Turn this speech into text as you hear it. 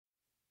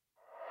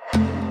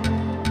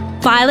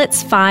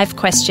Violet's 5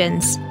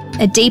 Questions,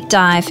 a deep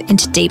dive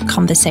into deep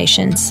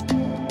conversations.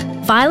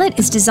 Violet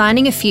is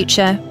designing a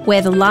future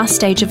where the last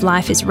stage of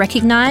life is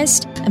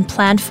recognised and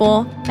planned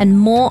for, and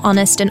more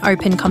honest and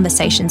open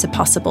conversations are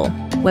possible.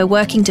 We're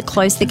working to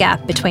close the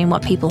gap between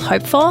what people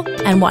hope for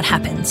and what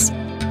happens.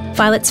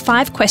 Violet's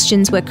 5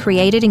 Questions were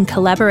created in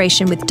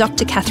collaboration with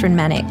Dr. Catherine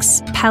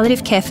Mannix,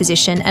 palliative care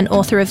physician and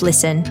author of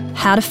Listen,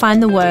 How to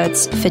Find the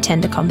Words for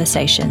Tender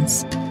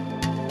Conversations.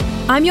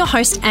 I'm your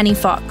host, Annie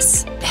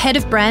Fox, Head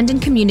of Brand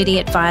and Community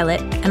at Violet,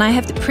 and I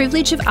have the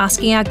privilege of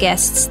asking our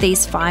guests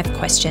these 5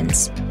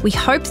 questions. We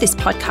hope this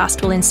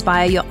podcast will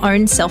inspire your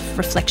own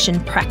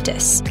self-reflection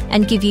practice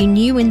and give you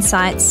new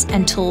insights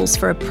and tools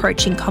for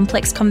approaching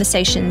complex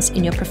conversations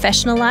in your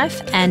professional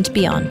life and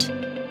beyond.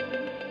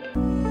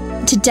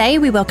 Today,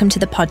 we welcome to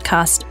the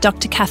podcast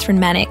Dr. Catherine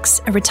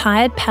Mannix, a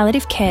retired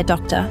palliative care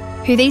doctor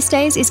who these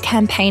days is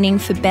campaigning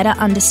for better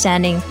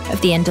understanding of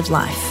the end of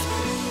life.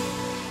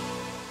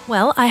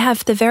 Well, I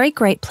have the very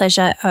great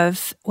pleasure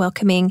of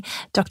welcoming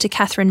Dr.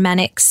 Catherine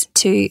Mannix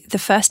to the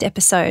first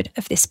episode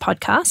of this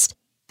podcast.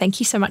 Thank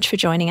you so much for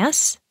joining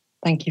us.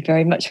 Thank you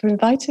very much for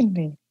inviting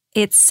me.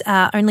 It's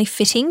only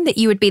fitting that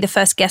you would be the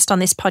first guest on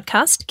this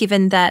podcast,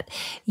 given that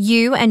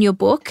you and your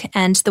book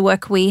and the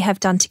work we have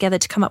done together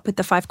to come up with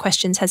the 5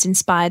 questions has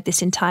inspired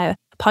this entire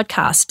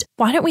podcast.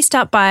 Why don't we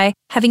start by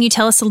having you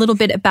tell us a little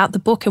bit about the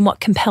book and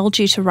what compelled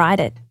you to write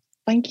it?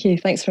 Thank you.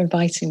 Thanks for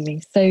inviting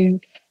me. So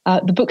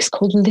the book's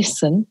called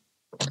Listen,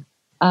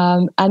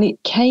 and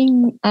it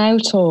came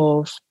out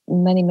of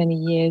many, many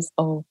years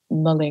of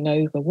mulling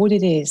over what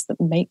it is that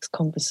makes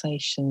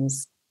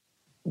conversations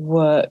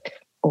work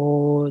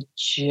or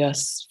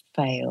just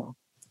fail,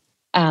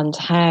 and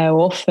how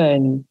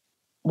often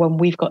when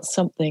we've got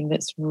something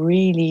that's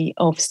really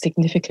of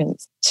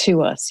significance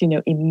to us,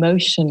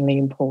 emotionally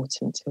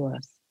important to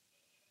us,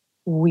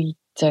 we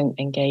don't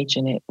engage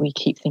in it. We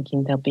keep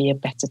thinking there'll be a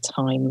better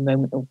time, a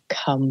moment will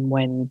come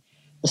when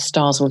the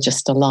stars will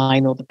just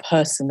align, or the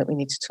person that we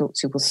need to talk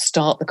to will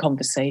start the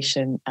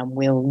conversation and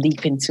we'll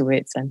leap into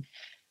it. And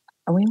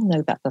we all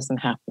know that doesn't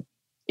happen.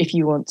 If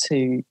you want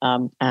to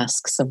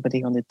ask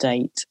somebody on a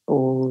date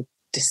or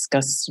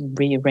discuss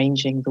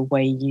rearranging the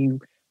way you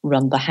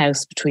run the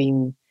house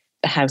between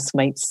the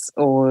housemates,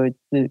 or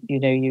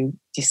you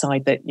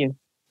decide that you're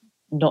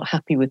not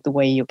happy with the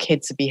way your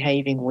kids are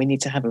behaving, we need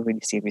to have a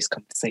really serious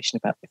conversation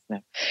about this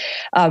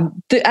now.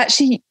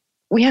 Actually,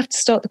 we have to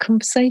start the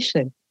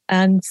conversation.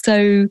 And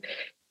so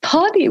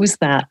partly it was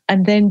that.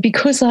 And then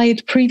because I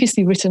had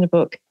previously written a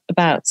book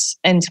about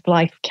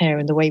end-of-life care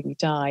and the way we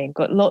die, and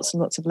got lots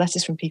and lots of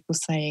letters from people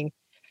saying,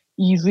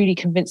 you've really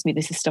convinced me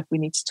this is stuff we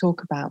need to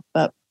talk about,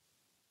 but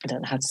I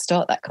don't know how to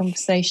start that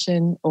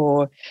conversation,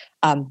 or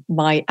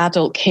my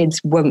adult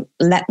kids won't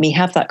let me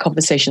have that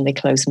conversation. They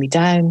close me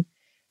down,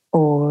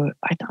 or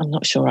I'm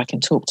not sure I can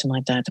talk to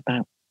my dad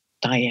about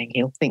dying.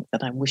 He'll think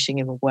that I'm wishing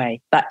him away,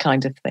 that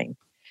kind of thing.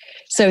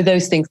 So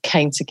those things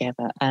came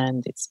together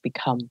and it's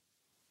become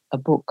a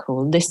book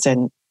called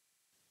Listen,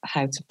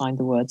 How to Find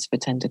the Words for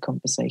Tender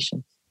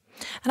Conversations.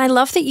 And I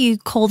love that you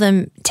call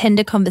them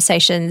tender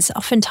conversations.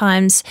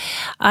 Oftentimes,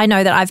 I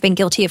know that I've been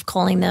guilty of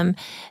calling them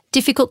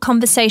difficult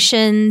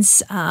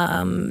conversations,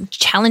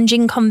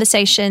 challenging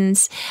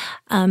conversations.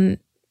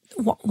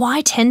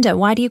 Why tender?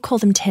 Why do you call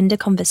them tender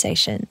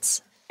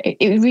conversations?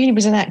 It really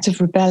was an act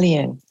of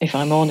rebellion, if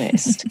I'm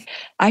honest.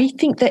 I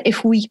think that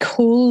if we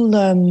call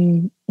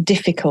them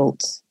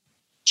difficult,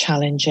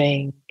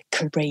 challenging,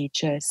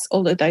 courageous,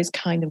 all of those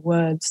kind of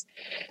words,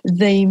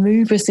 they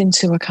move us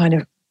into a kind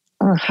of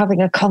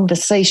having a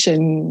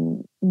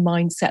conversation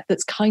mindset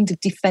that's kind of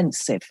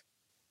defensive.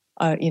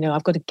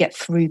 I've got to get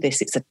through this.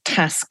 It's a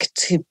task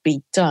to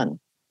be done.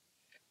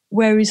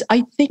 Whereas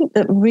I think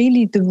that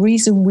really the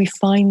reason we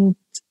find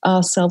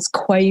ourselves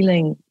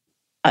quailing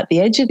at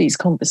the edge of these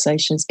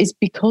conversations is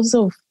because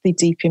of the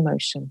deep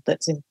emotion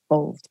that's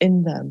involved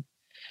in them.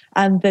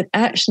 And that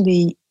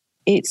actually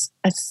it's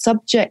a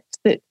subject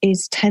that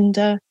is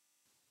tender,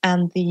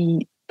 and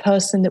the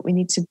person that we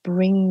need to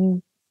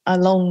bring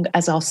along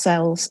as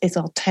ourselves is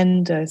our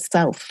tender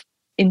self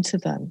into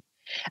them.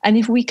 And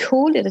if we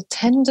call it a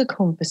tender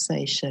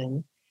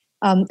conversation,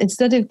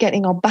 instead of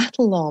getting our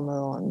battle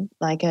armor on,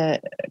 like a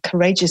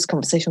courageous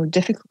conversation or a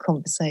difficult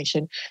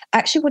conversation,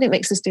 actually what it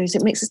makes us do is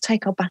it makes us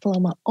take our battle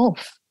armor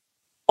off.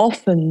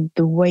 Often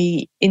the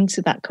way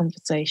into that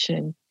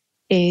conversation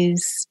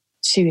is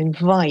to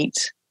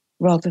invite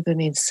rather than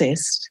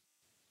insist,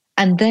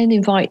 and then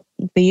invite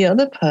the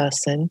other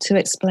person to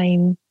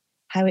explain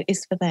how it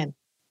is for them.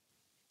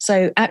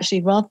 So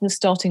actually, rather than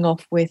starting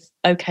off with,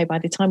 okay, by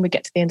the time we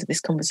get to the end of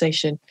this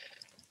conversation,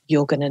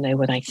 you're going to know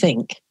what I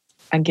think,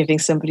 and giving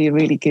somebody a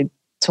really good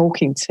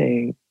talking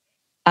to,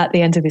 at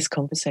the end of this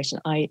conversation,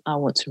 I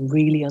want to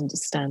really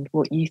understand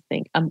what you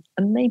think, and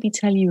maybe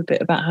tell you a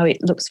bit about how it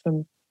looks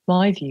from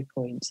my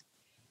viewpoint.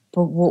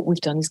 But what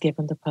we've done is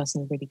given the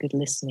person a really good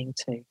listening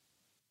to.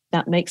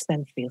 That makes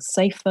them feel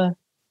safer.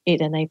 It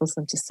enables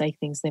them to say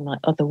things they might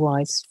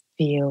otherwise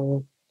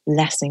feel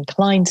less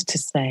inclined to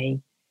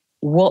say.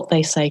 what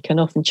they say can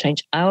often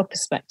change our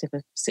perspective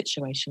of the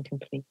situation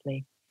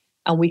completely.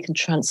 And we can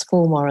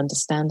transform our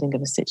understanding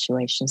of a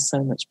situation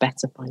so much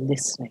better by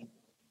listening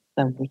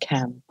than we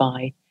can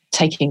by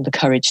taking the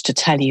courage to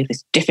tell you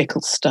this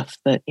difficult stuff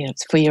that,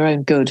 it's for your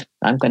own good.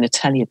 I'm going to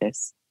tell you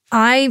this.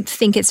 I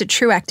think it's a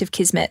true act of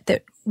kismet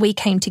that we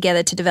came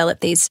together to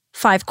develop these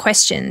 5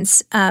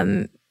 questions.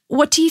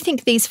 What do you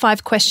think these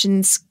 5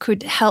 questions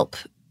could help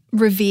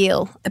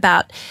reveal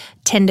about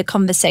tender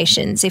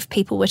conversations if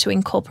people were to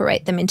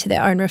incorporate them into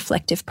their own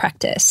reflective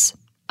practice?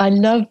 I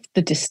love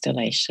the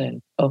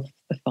distillation of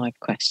the 5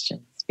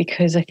 questions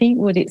because I think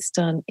what it's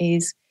done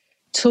is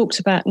talked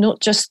about not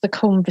just the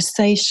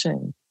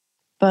conversation,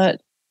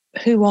 but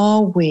who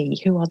are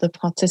we? Who are the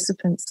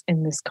participants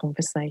in this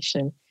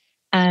conversation?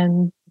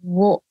 And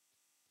what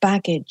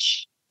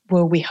baggage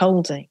were we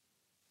holding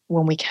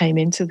when we came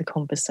into the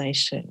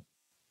conversation?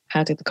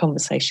 How did the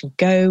conversation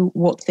go?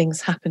 What things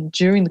happened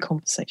during the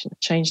conversation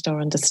that changed our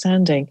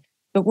understanding?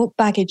 But what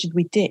baggage had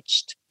we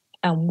ditched?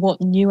 And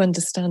what new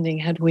understanding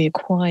had we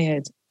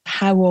acquired?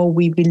 How are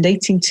we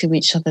relating to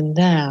each other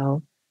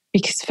now?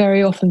 Because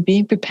very often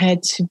being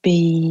prepared to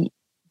be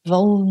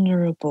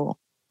vulnerable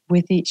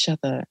with each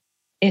other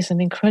is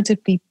an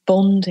incredibly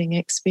bonding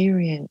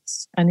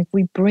experience. And if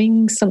we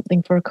bring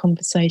something for a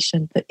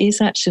conversation that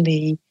is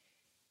actually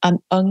an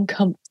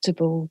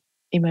uncomfortable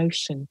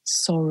emotion,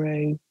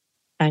 sorrow,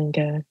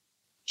 anger,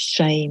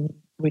 shame,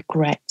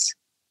 regret,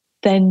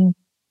 then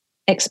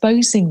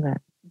exposing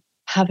that,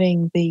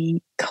 having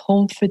the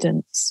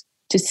confidence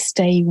to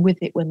stay with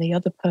it when the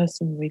other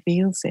person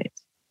reveals it,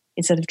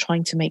 instead of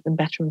trying to make them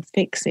better and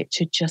fix it,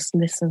 to just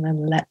listen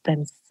and let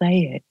them say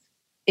it,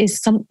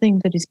 is something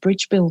that is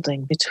bridge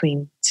building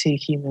between 2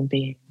 human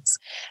beings.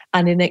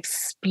 And in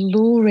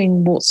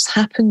exploring what's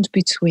happened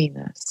between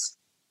us,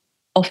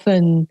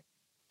 often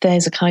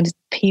there's a kind of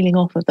peeling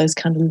off of those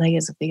kind of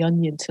layers of the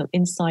onion till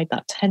inside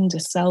that tender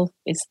self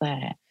is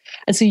there.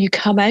 And so you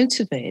come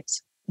out of it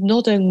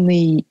not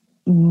only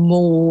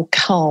more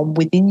calm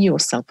within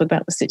yourself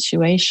about the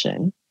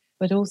situation,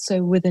 but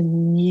also with a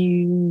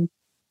new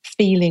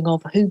feeling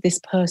of who this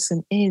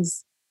person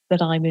is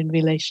that I'm in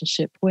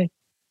relationship with.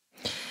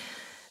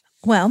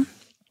 Well,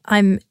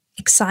 I'm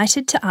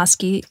excited to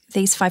ask you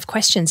these 5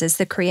 questions as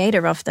the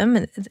creator of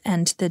them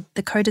and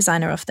the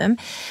co-designer of them.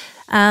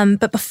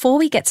 But before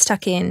we get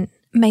stuck in,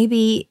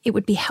 maybe it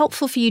would be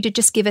helpful for you to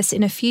just give us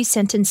in a few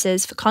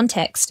sentences for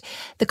context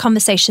the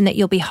conversation that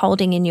you'll be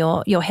holding in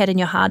your head and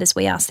your heart as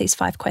we ask these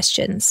 5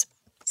 questions.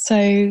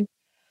 So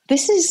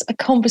this is a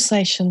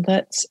conversation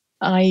that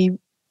I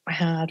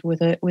had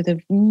with a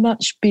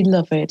much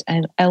beloved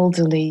and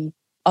elderly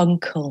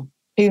uncle,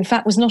 who in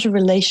fact was not a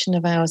relation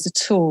of ours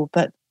at all,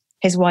 but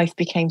his wife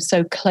became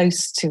so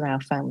close to our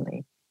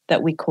family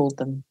that we called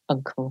them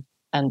uncle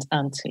and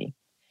auntie.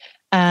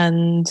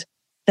 And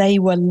they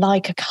were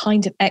like a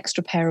kind of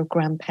extra pair of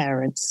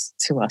grandparents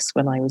to us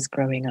when I was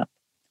growing up.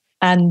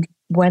 And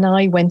when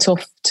I went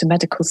off to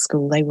medical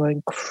school, they were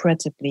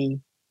incredibly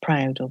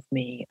proud of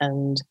me.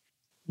 And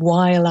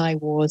while I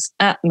was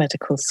at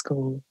medical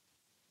school,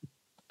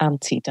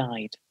 Auntie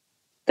died.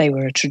 They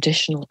were a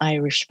traditional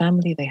Irish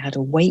family. They had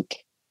a wake.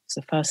 It was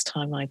the first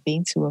time I'd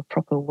been to a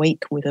proper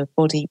wake with a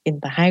body in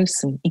the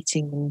house and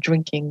eating and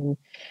drinking and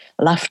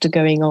laughter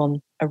going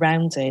on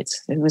around it.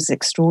 It was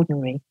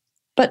extraordinary.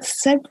 But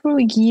several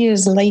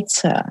years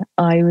later,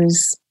 I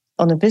was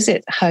on a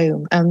visit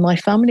home and my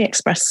family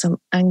expressed some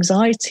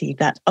anxiety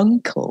that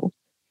uncle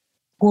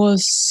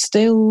was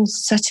still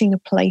setting a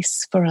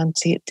place for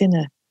Auntie at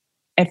dinner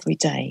every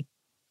day,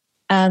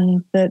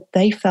 and that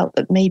they felt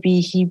that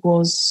maybe he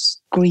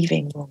was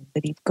grieving wrong,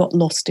 that he'd got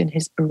lost in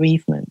his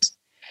bereavement.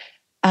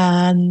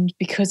 And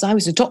because I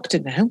was a doctor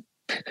now,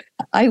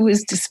 I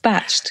was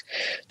dispatched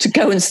to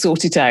go and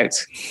sort it out.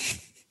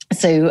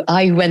 So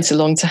I went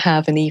along to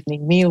have an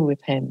evening meal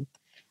with him.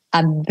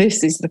 And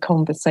this is the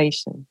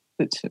conversation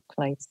that took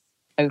place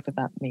over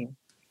that meal.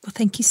 Well,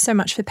 thank you so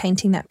much for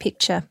painting that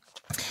picture.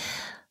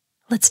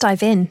 Let's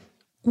dive in.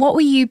 What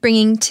were you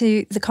bringing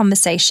to the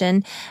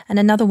conversation? And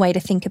another way to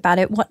think about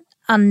it, what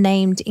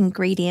unnamed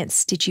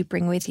ingredients did you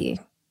bring with you?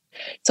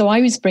 So I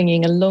was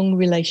bringing a long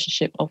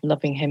relationship of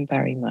loving him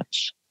very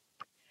much.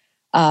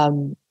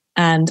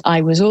 And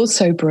I was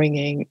also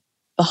bringing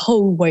the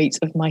whole weight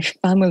of my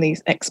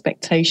family's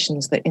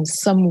expectations that in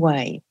some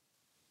way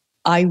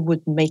I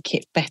would make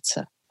it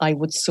better. I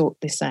would sort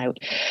this out.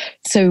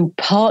 So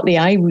partly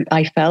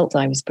I felt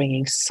I was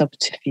bringing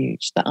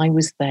subterfuge, that I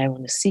was there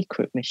on a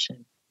secret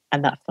mission,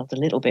 and that felt a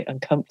little bit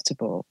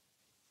uncomfortable.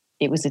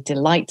 It was a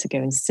delight to go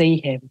and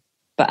see him,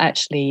 but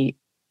actually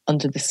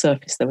under the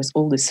surface there was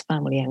all this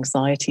family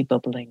anxiety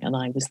bubbling, and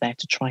I was there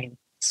to try and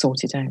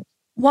sort it out.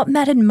 What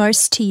mattered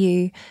most to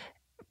you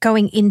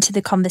going into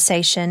the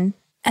conversation,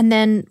 and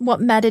then what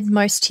mattered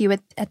most to you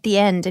at the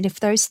end? And if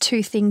those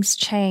 2 things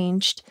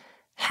changed,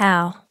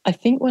 how? I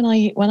think when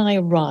I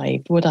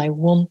arrived, what I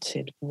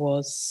wanted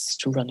was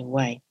to run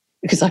away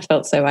because I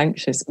felt so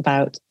anxious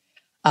about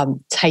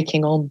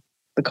taking on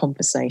the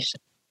conversation.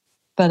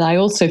 But I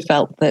also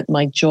felt that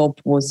my job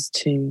was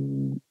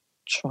to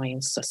try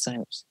and suss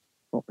out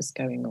what was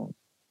going on.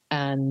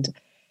 And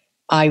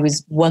I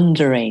was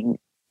wondering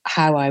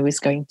how I was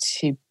going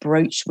to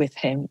broach with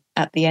him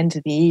at the end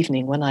of the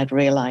evening when I'd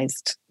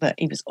realised that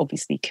he was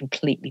obviously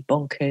completely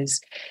bonkers,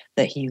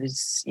 that he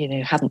was,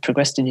 hadn't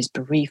progressed in his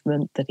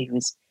bereavement, that he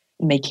was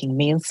making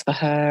meals for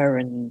her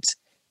and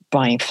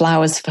buying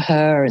flowers for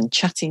her and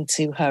chatting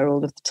to her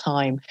all of the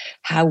time.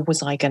 How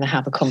was I going to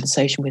have a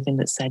conversation with him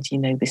that said,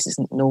 this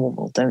isn't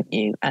normal, don't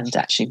you? And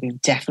actually, we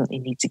definitely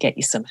need to get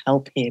you some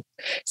help here.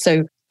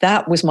 So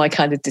that was my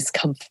kind of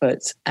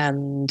discomfort.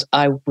 And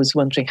I was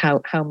wondering,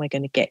 how am I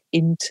going to get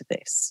into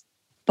this?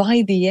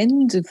 By the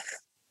end of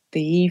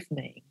the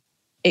evening,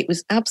 it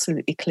was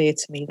absolutely clear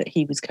to me that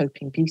he was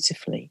coping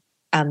beautifully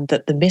and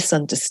that the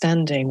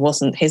misunderstanding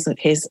wasn't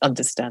his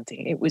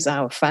understanding. It was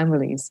our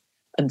family's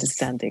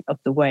understanding of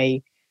the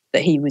way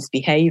that he was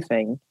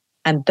behaving.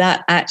 And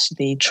that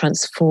actually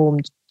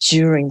transformed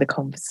during the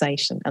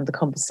conversation. And the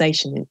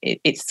conversation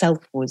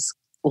itself was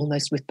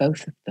almost with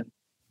both of them.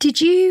 Did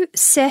you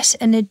set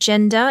an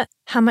agenda?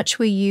 How much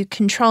were you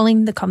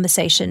controlling the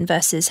conversation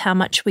versus how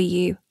much were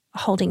you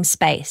holding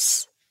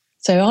space?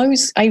 So I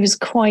was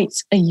quite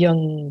a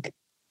young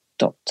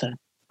doctor,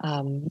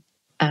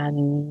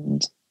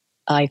 and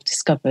I've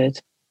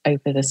discovered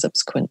over the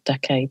subsequent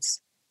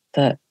decades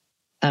that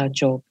our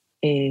job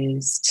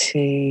is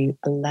to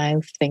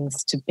allow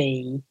things to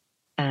be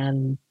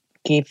and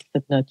give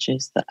the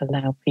nudges that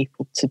allow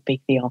people to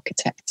be the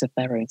architects of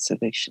their own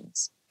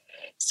solutions.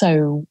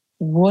 So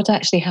what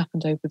actually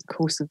happened over the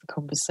course of the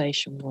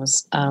conversation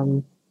was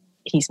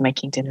he's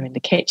making dinner in the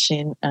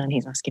kitchen and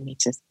he's asking me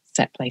to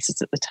set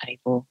places at the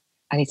table.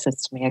 And he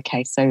says to me,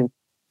 okay, so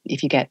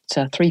if you get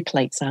 3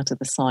 plates out of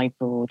the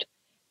sideboard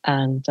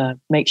and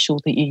make sure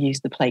that you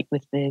use the plate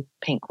with the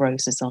pink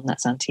roses on,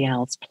 that's Auntie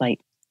Al's plate.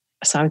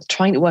 So I'm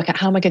trying to work out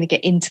how am I going to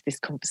get into this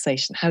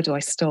conversation? How do I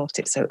start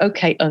it? So,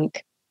 okay,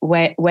 Unc,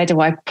 where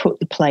do I put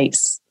the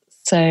plates?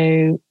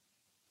 So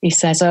he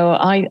says,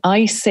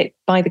 I sit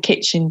by the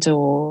kitchen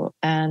door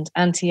and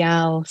Auntie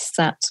Al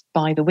sat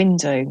by the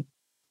window.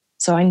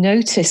 So I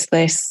noticed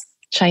this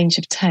change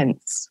of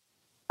tense.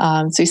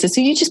 So he says,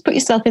 so you just put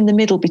yourself in the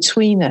middle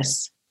between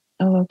us.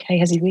 Oh, okay.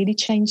 Has he really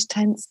changed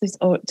tense?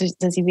 Or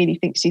does he really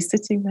think she's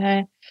sitting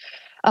there?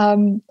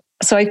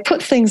 So I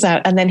put things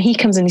out and then he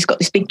comes in, he's got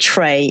this big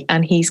tray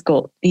and he's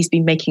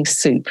been making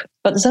soup,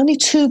 but there's only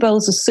 2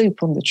 bowls of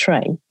soup on the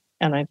tray.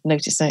 And I've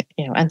noticed that,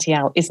 Auntie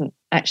Al isn't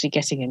actually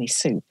getting any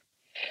soup.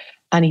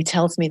 And he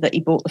tells me that he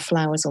bought the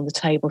flowers on the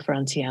table for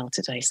Auntie Al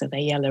today. So they're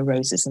yellow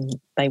roses and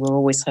they were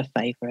always her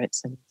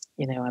favourites. And,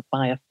 I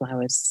buy her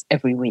flowers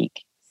every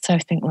week. So I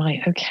think,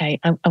 right, okay,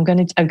 I'm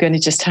going to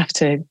just have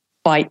to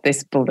bite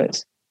this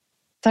bullet.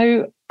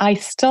 So I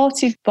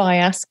started by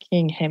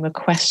asking him a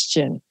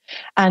question,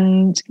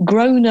 and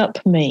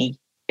grown-up me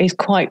is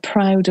quite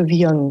proud of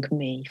young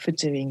me for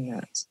doing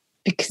that,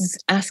 because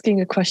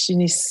asking a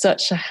question is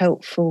such a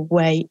helpful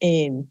way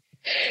in.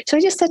 So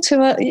I just said to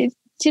her,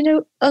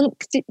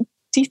 Unc, do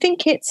you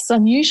think it's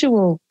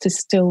unusual to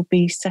still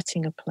be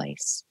setting a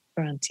place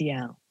for Auntie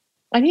Al?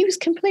 And he was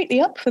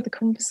completely up for the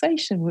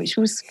conversation, which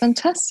was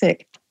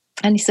fantastic.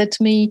 And he said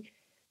to me,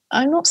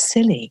 I'm not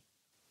silly.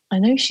 I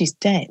know she's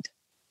dead.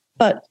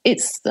 But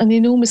it's an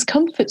enormous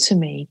comfort to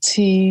me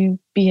to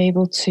be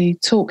able to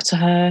talk to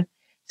her,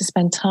 to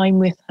spend time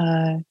with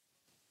her,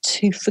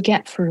 to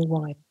forget for a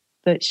while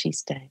that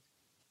she's dead.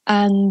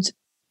 And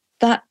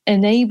that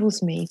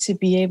enables me to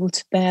be able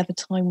to bear the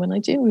time when I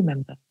do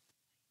remember.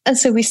 And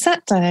so we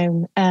sat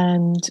down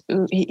and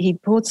he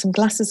poured some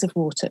glasses of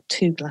water,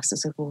 2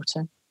 glasses of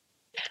water.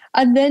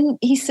 And then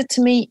he said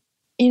to me,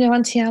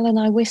 Auntie Al and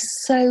I, we're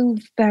so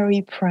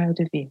very proud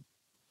of you.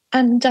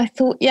 And I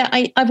thought,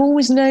 I've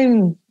always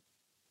known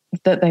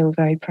that they were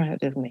very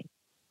proud of me.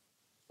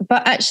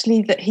 But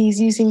actually that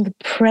he's using the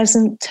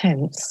present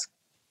tense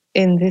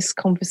in this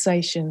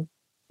conversation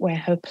where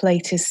her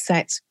plate is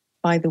set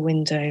by the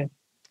window.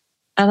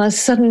 And I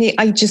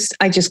just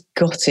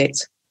got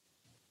it.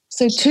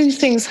 So 2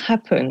 things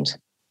happened.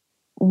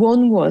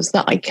 One was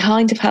that I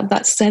kind of had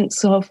that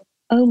sense of,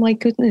 oh my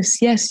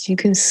goodness, yes, you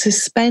can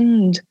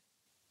suspend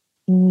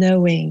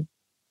knowing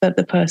that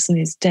the person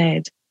is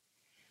dead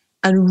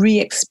and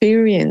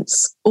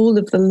re-experience all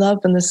of the love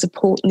and the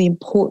support and the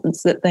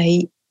importance that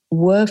they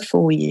were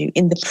for you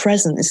in the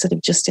present instead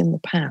of just in the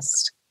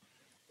past.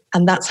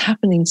 And that's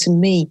happening to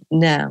me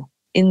now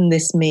in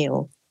this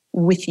meal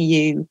with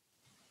you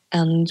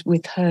and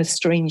with her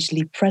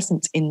strangely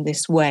present in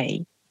this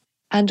way.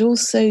 And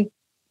also,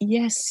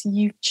 yes,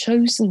 you've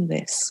chosen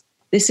this.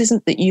 This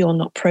isn't that you're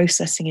not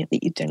processing it,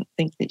 that you don't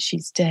think that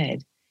she's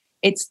dead.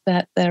 It's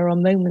that there are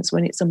moments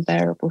when it's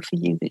unbearable for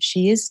you that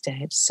she is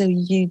dead. So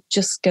you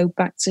just go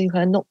back to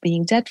her not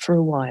being dead for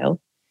a while.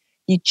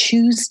 You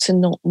choose to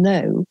not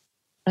know.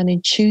 And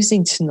in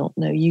choosing to not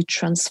know, you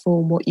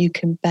transform what you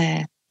can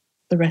bear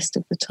the rest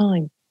of the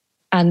time.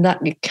 And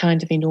that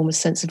kind of enormous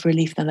sense of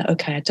relief then that,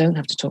 okay, I don't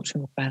have to talk to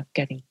him about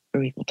getting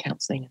bereavement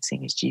counselling and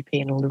seeing his GP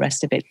and all the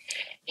rest of it.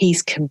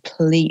 He's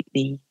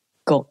completely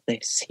got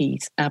this.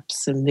 He's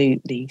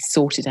absolutely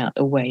sorted out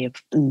a way of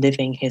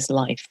living his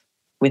life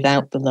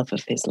without the love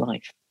of his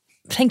life.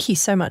 Thank you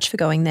so much for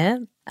going there.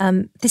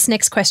 This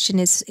next question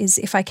is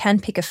if I can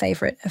pick a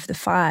favourite of the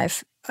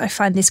 5, I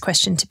find this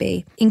question to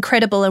be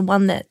incredible and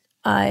one that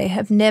I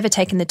have never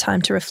taken the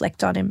time to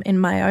reflect on in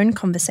my own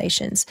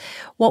conversations.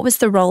 What was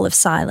the role of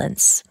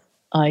silence?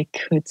 I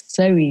could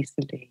so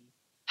easily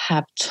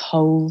have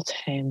told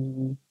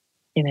him,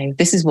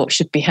 this is what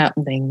should be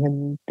happening,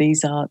 and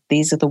these are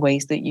the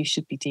ways that you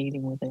should be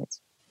dealing with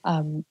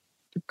it.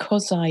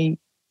 Because I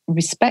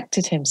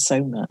respected him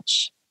so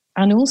much,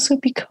 and also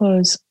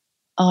because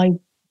I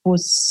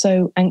was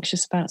so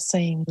anxious about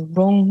saying the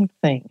wrong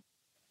thing,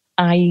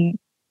 I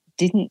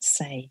didn't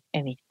say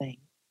anything.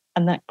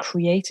 And that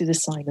created a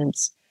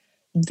silence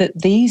that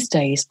these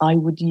days I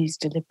would use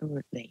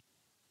deliberately.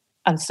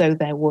 And so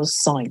there was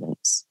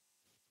silence.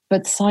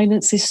 But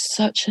silence is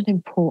such an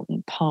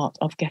important part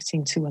of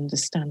getting to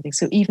understanding.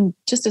 So even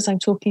just as I'm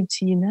talking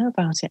to you now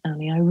about it,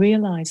 Annie, I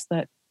realised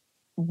that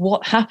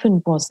what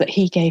happened was that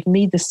he gave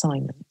me the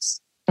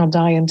silence and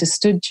I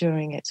understood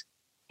during it.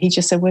 He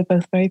just said, we're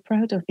both very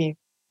proud of you.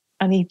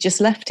 And he just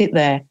left it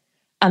there.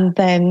 And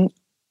then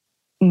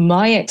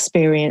my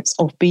experience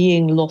of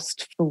being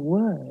lost for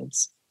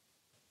words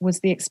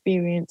was the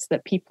experience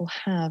that people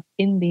have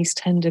in these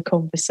tender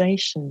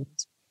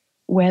conversations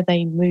where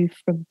they move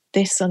from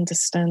this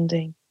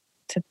understanding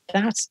to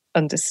that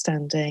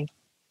understanding.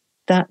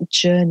 That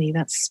journey,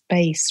 that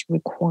space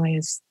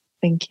requires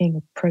thinking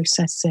and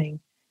processing,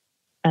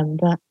 and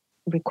that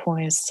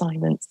requires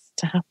silence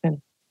to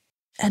happen.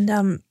 And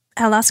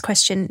our last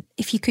question,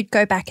 if you could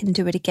go back and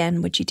do it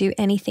again, would you do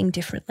anything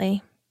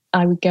differently?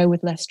 I would go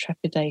with less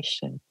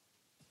trepidation,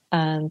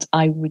 and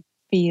I would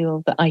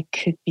feel that I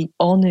could be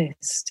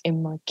honest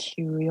in my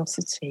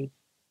curiosity.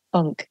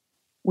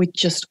 We're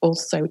just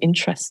also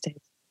interested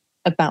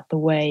about the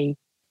way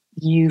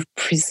you've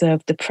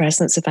preserved the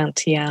presence of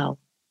Auntie Al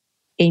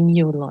in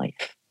your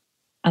life.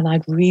 And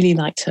I'd really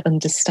like to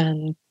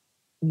understand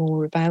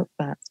more about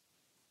that,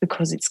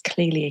 because it's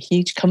clearly a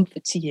huge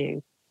comfort to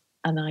you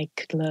and I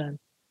could learn.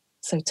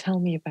 So tell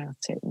me about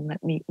it and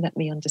let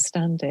me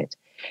understand it.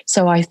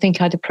 So I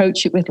think I'd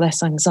approach it with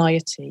less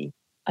anxiety.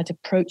 I'd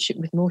approach it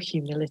with more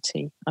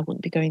humility. I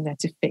wouldn't be going there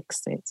to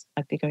fix it.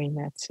 I'd be going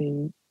there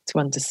to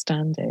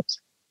understand it.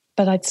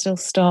 But I'd still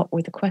start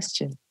with a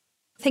question.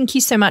 Thank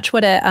you so much.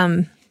 What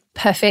a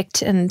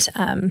perfect and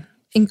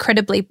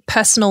incredibly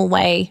personal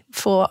way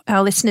for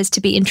our listeners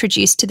to be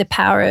introduced to the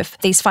power of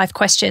these 5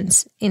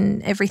 questions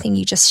in everything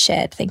you just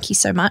shared. Thank you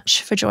so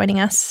much for joining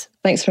us.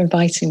 Thanks for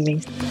inviting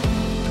me.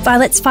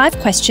 Violet's 5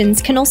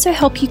 questions can also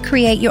help you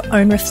create your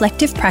own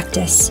reflective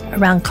practice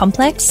around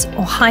complex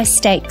or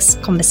high-stakes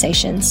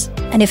conversations.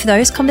 And if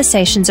those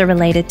conversations are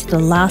related to the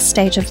last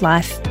stage of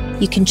life,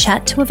 you can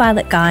chat to a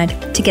Violet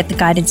guide to get the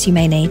guidance you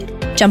may need.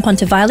 Jump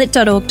onto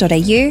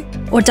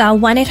violet.org.au or dial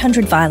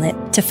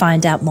 1-800-VIOLET to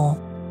find out more.